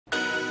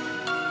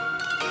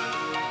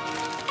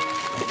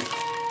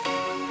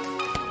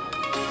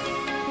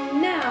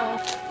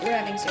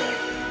having cereal.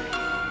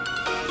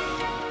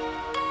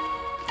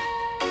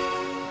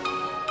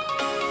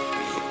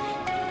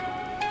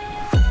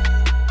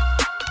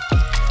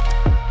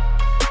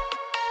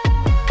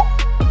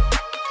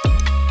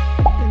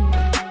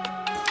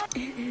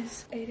 It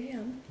is 8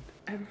 a.m.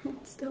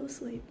 Everyone's still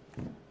asleep.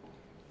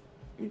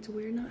 It's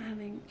weird not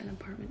having an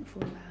apartment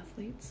full of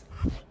athletes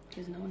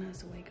because no one has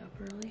to wake up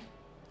early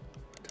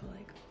until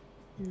like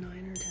 9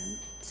 or 10.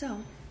 So,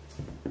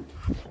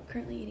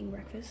 currently eating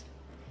breakfast.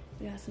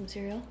 We got some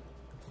cereal.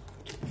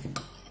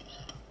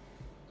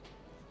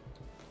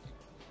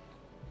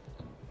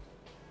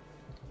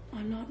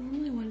 I'm not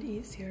normally one to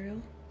eat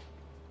cereal,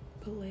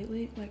 but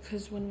lately, like,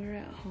 cause when we were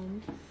at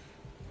home,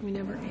 we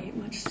never ate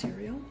much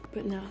cereal.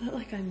 But now that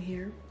like I'm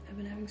here, I've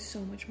been having so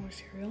much more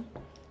cereal.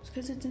 It's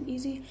cause it's an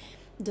easy,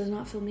 it does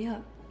not fill me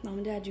up. Mom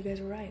and Dad, you guys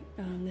were right.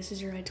 This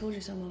is your I told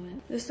you so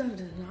moment. This stuff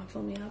does not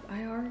fill me up.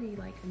 I already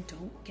like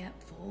don't get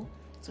full.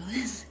 So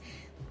this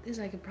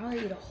I could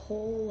probably eat a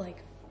whole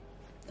like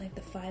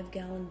the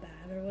 5-gallon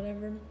bag or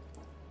whatever.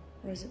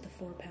 Or is it the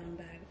 4-pound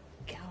bag?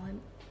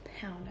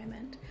 Pound I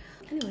meant.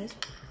 Anyways,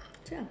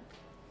 so yeah.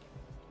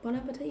 Bon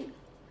appetit.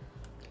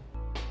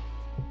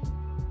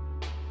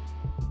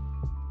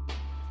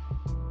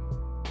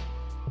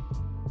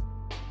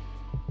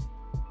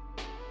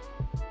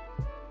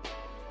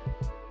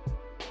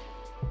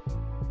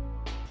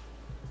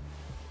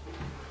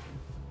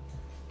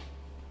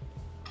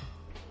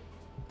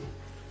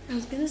 I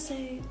was gonna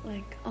say,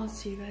 like, I'll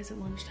see you guys at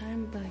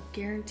lunchtime, but I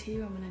guarantee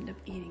you I'm gonna end up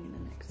eating in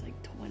the next, like,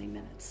 20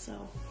 minutes,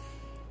 so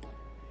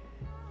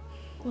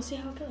we'll see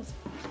how it goes.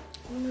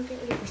 I'm gonna get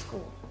ready for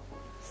school.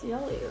 See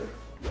y'all later.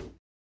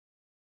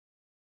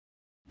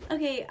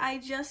 Okay, I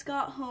just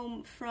got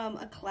home from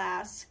a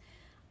class.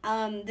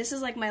 This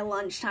is, like, my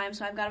lunchtime,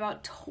 so I've got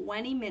about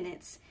 20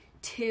 minutes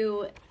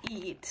to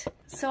eat.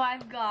 So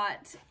I've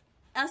got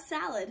a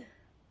salad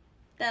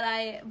that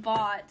I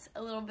bought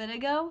a little bit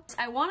ago.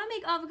 I want to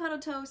make avocado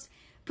toast,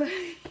 but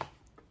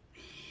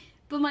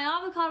my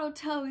avocado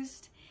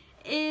toast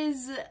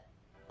is,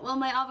 well,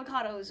 my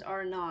avocados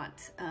are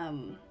not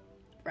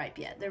ripe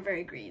yet. They're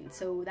very green,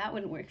 so that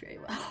wouldn't work very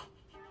well.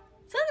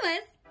 So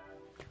anyways,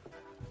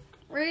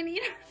 we're gonna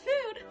eat our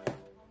food.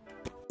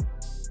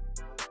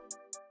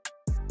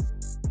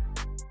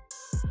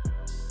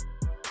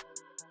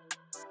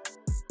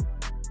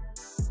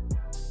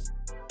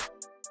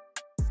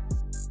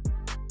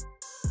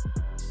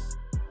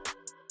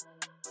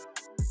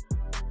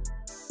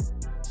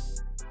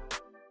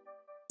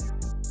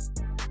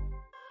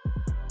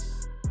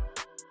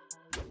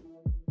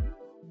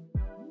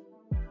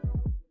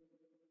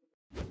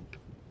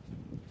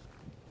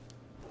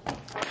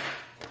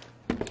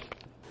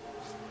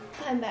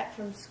 I'm back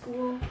from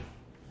school.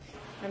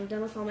 I'm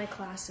done with all my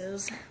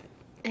classes,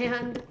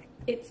 and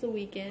it's the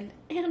weekend.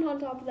 And on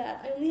top of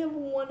that, I only have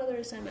one other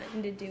assignment I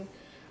need to do.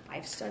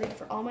 I've studied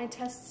for all my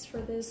tests for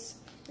this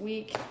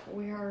week.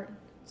 We are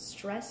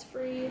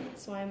stress-free,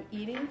 so I'm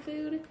eating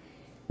food,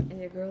 and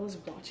your girl is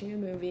watching a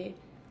movie,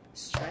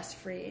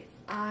 stress-free.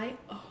 Oh my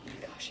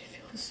gosh, I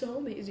feel so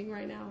amazing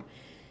right now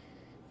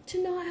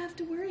to not have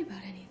to worry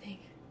about anything.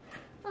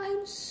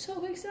 I'm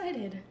so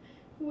excited.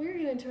 We're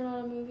gonna turn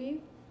on a movie,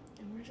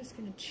 and we're just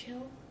gonna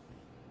chill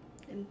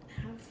and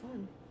have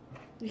fun.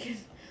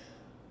 Because,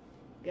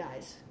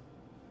 guys,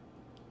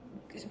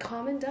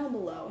 comment down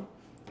below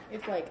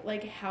if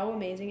like how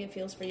amazing it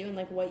feels for you and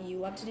like what you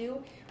love to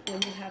do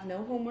when you have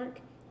no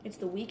homework, it's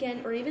the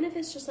weekend, or even if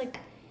it's just like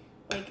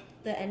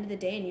the end of the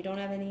day and you don't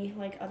have any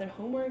like other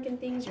homework and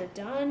things, you're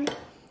done,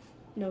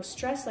 no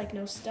stress, like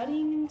no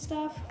studying and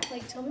stuff.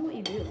 Like, tell me what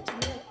you do. Tell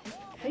me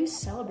how you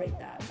celebrate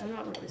that. I'm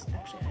not really,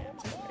 actually I am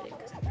celebrating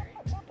because I'm very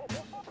excited.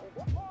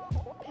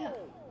 Yeah.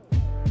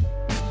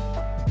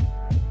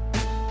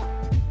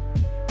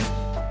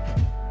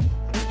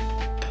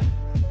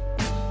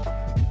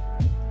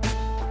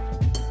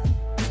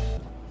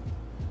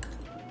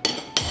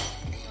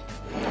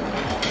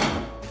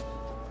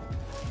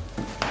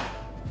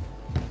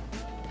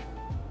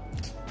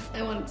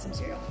 I wanted some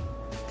cereal.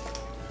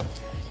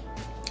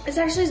 This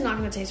actually is not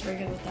going to taste very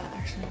good with that,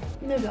 actually.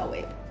 Maybe I'll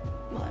wait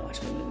while I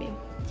watch my movie.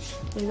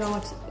 Maybe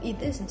I'll eat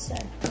this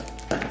instead.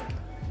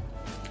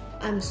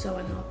 I'm so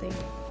unhealthy.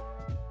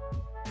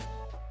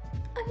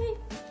 Okay.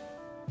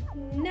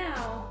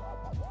 Now,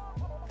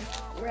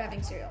 we're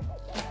having cereal.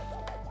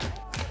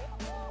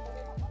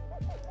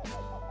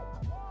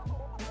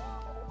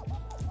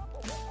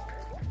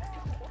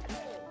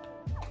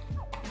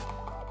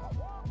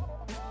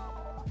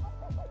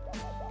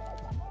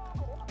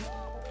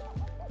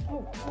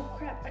 Oh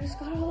crap, I just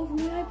got it all over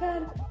my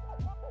iPad.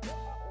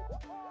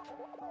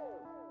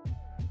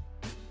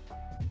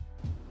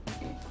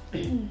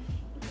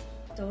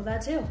 So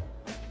that too.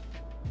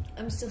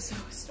 I'm still so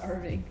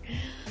starving.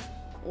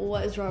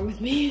 What is wrong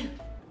with me?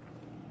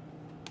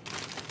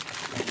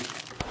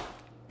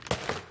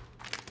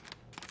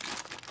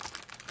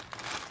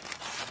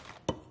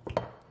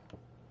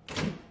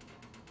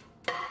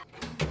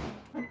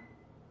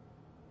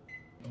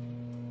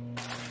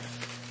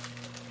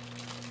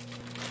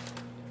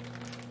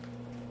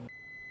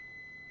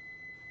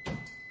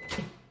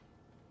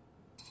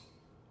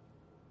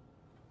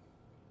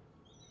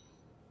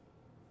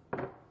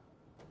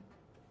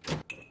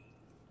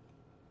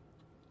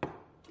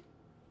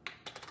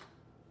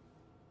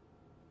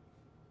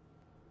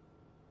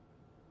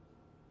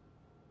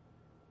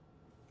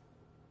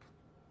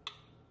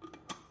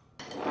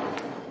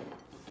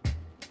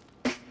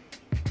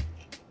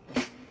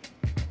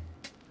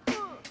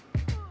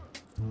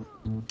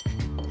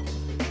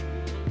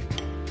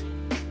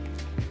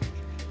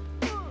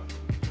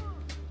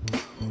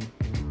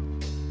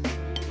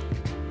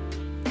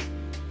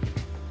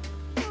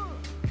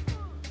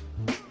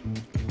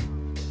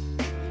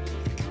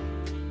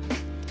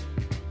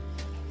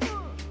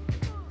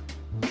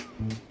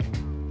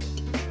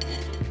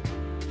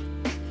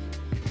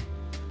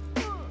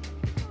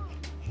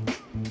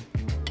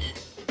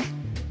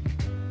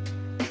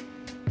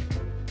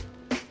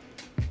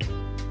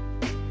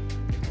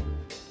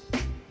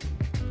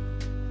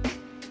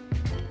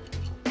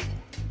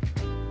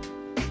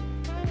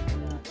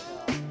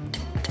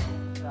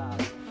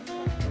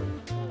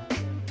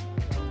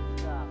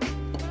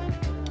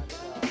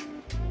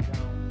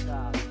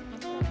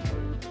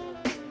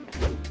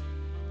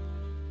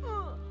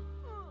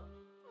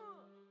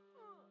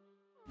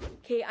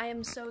 Okay, I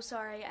am so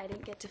sorry I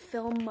didn't get to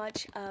film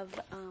much of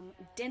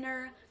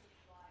dinner,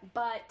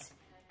 but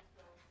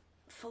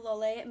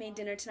Klailea made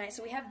dinner tonight,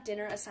 so we have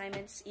dinner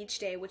assignments each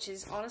day, which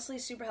is honestly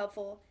super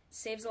helpful,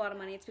 saves a lot of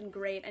money, it's been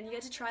great, and you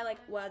get to try like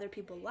what other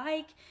people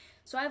like,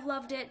 so I've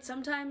loved it.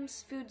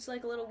 Sometimes food's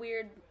like a little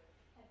weird,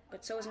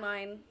 but so is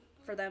mine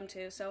for them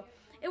too, so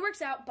it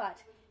works out. But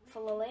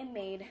Klailea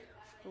made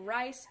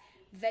rice,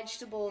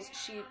 vegetables,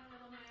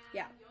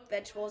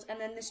 vegetables, and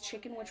then this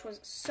chicken, which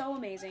was so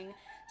amazing,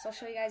 so I'll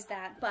show you guys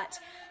that. But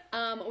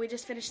we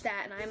just finished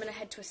that, and I'm gonna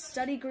head to a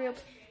study group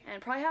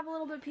and probably have a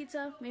little bit of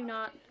pizza, maybe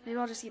not, maybe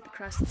I'll just eat the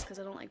crusts because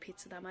I don't like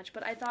pizza that much,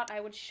 but I thought I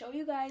would show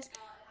you guys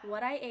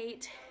what I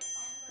ate.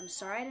 I'm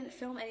sorry I didn't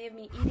film any of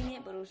me eating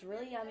it, but it was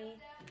really yummy.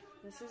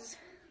 This is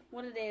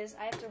what it is.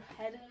 I have to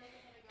head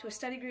to a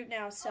study group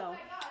now, so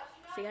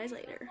see you guys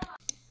later.